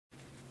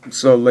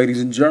So,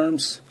 ladies and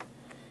germs,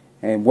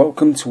 and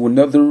welcome to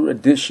another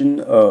edition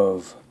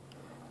of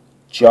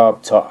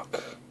Job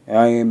Talk.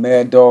 I am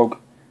Mad Dog.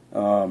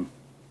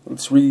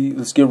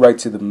 Let's get right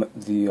to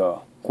the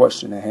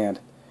question at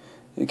hand.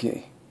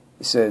 Okay,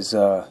 it says,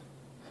 I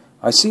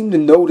seem to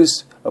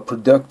notice a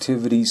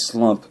productivity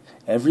slump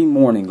every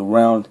morning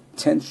around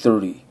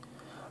 10:30.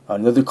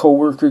 Another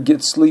coworker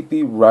gets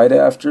sleepy right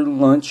after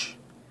lunch,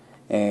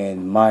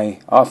 and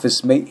my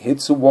office mate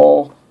hits a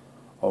wall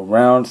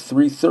around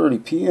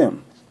 3:30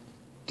 p.m.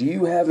 Do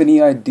you have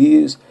any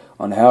ideas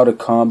on how to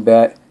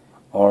combat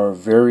our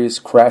various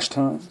crash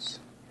times?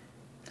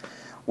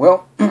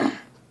 Well,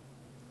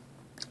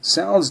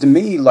 sounds to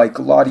me like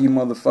a lot of you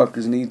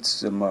motherfuckers need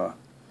some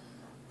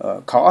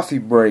coffee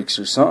breaks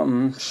or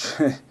something.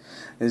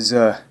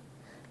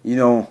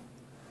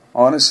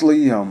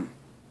 Honestly,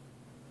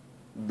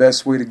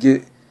 best way to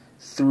get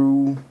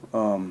through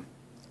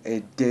a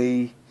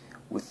day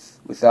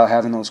without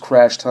having those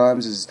crash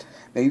times is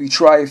maybe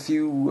try a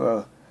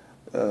few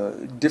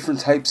different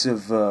types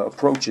of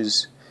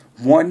approaches.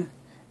 One,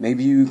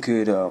 maybe you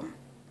could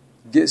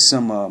get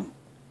some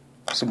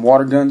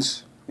water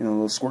guns,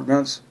 those squirt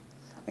guns,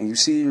 and you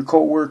see your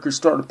coworkers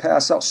start to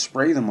pass out,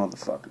 spray the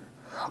motherfucker.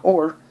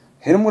 Or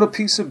hit them with a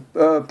piece of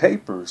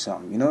paper or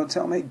something.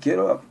 Tell them, hey, get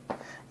up.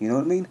 You know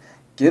what I mean?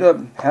 Get up,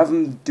 have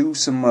them do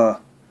some,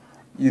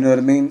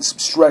 some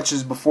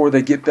stretches before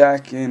they get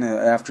back in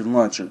after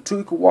lunch, or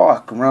take a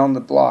walk around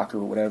the block or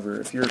whatever.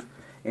 If you're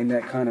in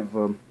that kind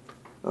of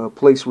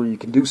place where you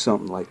can do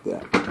something like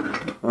that.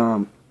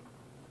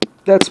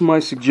 That's my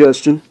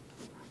suggestion.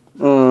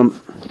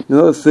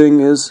 Another thing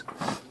is,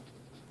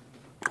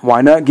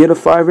 why not get a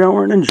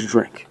 5-hour energy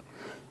drink?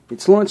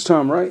 It's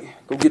lunchtime, right?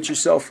 Go get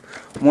yourself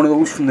one of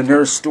those from the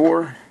nearest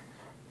store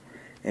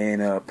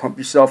and pump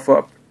yourself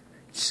up,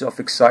 get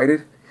yourself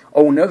excited.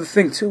 Oh, another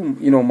thing too,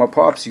 my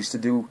pops used to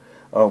do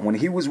when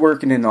he was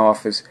working in the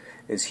office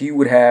is he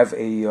would have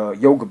a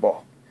yoga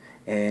ball.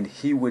 And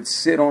he would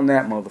sit on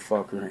that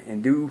motherfucker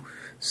and do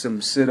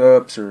some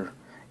sit-ups or,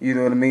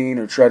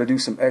 or try to do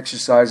some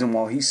exercising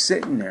while he's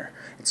sitting there.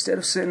 Instead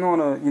of sitting on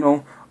a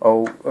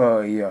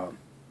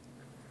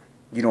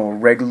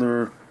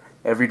regular,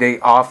 everyday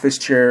office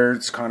chair,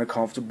 it's kind of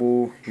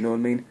comfortable,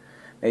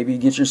 Maybe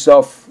get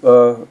yourself,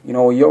 a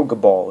yoga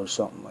ball or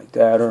something like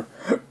that. Or,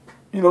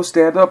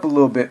 stand up a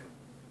little bit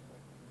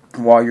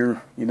while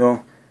you're,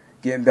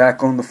 getting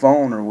back on the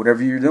phone or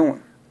whatever you're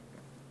doing.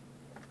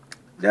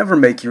 Never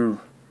make your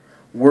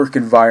work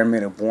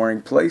environment a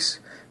boring place.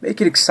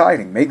 Make it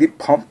exciting. Make it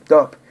pumped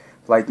up.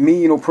 Like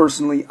me,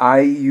 personally, I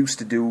used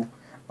to do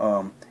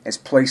is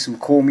play some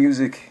cool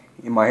music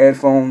in my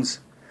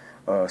headphones,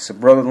 some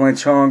Brother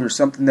Lynch Hung or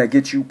something that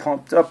gets you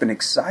pumped up and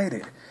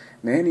excited.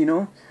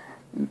 Man,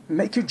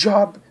 make your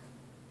job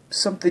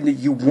something that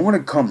you want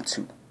to come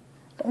to.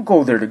 Don't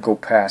go there to go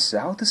pass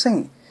out. This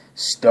ain't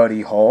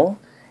study hall.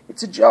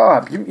 It's a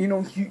job.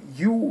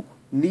 You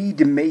need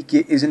to make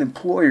it as an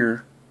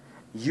employer.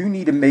 You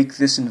need to make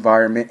this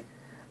environment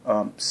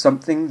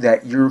something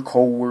that your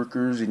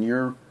coworkers and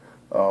your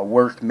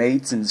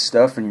workmates and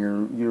stuff and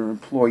your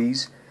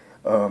employees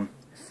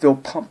feel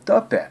pumped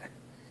up at.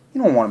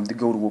 You don't want them to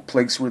go to a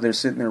place where they're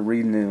sitting there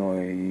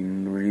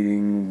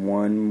reading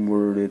one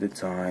word at a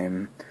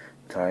time,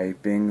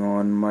 typing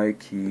on my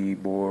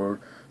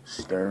keyboard,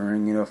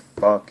 staring in a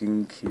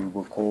fucking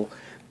cubicle.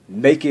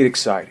 Make it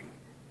exciting.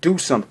 Do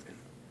something.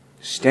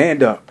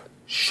 Stand up.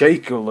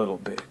 Shake a little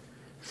bit.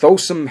 Throw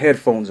some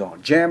headphones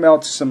on. Jam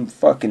out some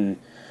fucking,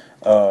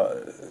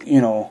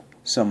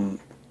 some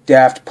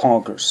Daft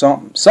Punk or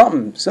something.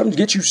 Something to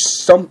get you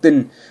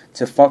something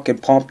to fucking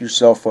pump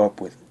yourself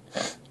up with.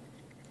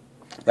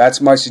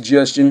 That's my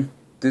suggestion.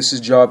 This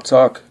is Job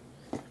Talk.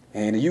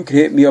 And you can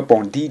hit me up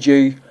on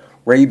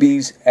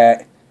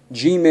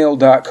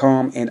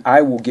djrabies@gmail.com and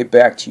I will get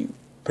back to you.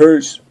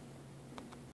 Peace.